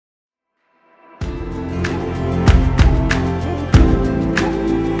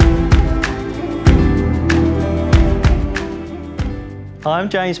I'm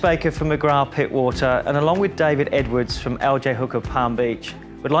James Baker from McGrath Pittwater, and along with David Edwards from LJ Hooker Palm Beach,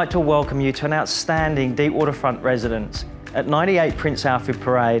 we'd like to welcome you to an outstanding deep waterfront residence at 98 Prince Alfred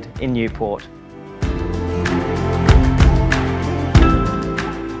Parade in Newport.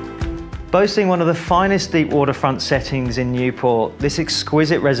 Boasting one of the finest deep waterfront settings in Newport, this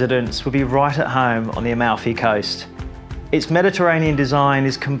exquisite residence will be right at home on the Amalfi Coast. Its Mediterranean design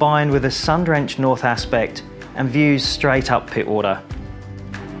is combined with a sun-drenched north aspect and views straight up Pittwater.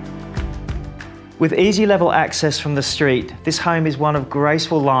 With easy level access from the street, this home is one of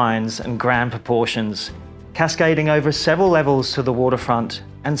graceful lines and grand proportions, cascading over several levels to the waterfront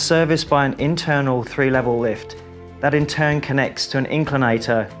and serviced by an internal 3-level lift that in turn connects to an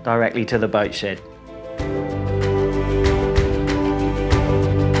inclinator directly to the boat shed.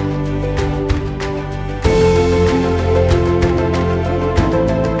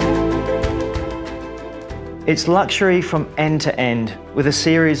 It's luxury from end to end, with a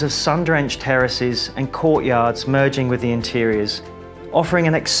series of sun-drenched terraces and courtyards merging with the interiors, offering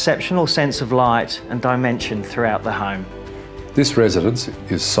an exceptional sense of light and dimension throughout the home. This residence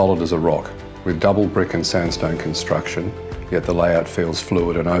is solid as a rock, with double brick and sandstone construction, yet the layout feels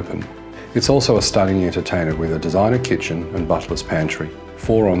fluid and open. It's also a stunning entertainer with a designer kitchen and butler's pantry,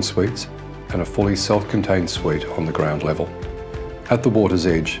 4 en-suites and a fully self-contained suite on the ground level. At the water's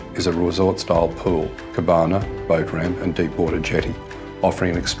edge is a resort-style pool, cabana, boat ramp and deep water jetty,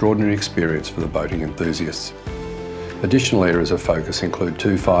 offering an extraordinary experience for the boating enthusiasts. Additional areas of focus include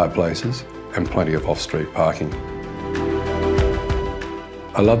 2 fireplaces and plenty of off-street parking.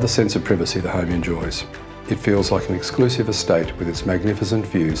 I love the sense of privacy the home enjoys. It feels like an exclusive estate with its magnificent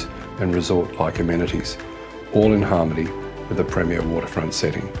views and resort-like amenities, all in harmony with a premier waterfront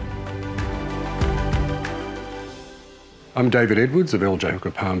setting. I'm David Edwards of LJ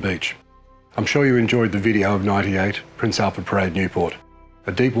Hooker Palm Beach. I'm sure you enjoyed the video of 98 Prince Alfred Parade Newport,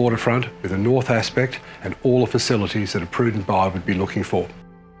 a deep waterfront with a north aspect and all the facilities that a prudent buyer would be looking for.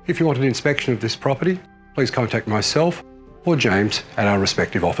 If you want an inspection of this property, please contact myself or James at our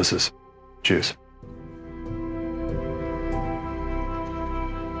respective offices. Cheers.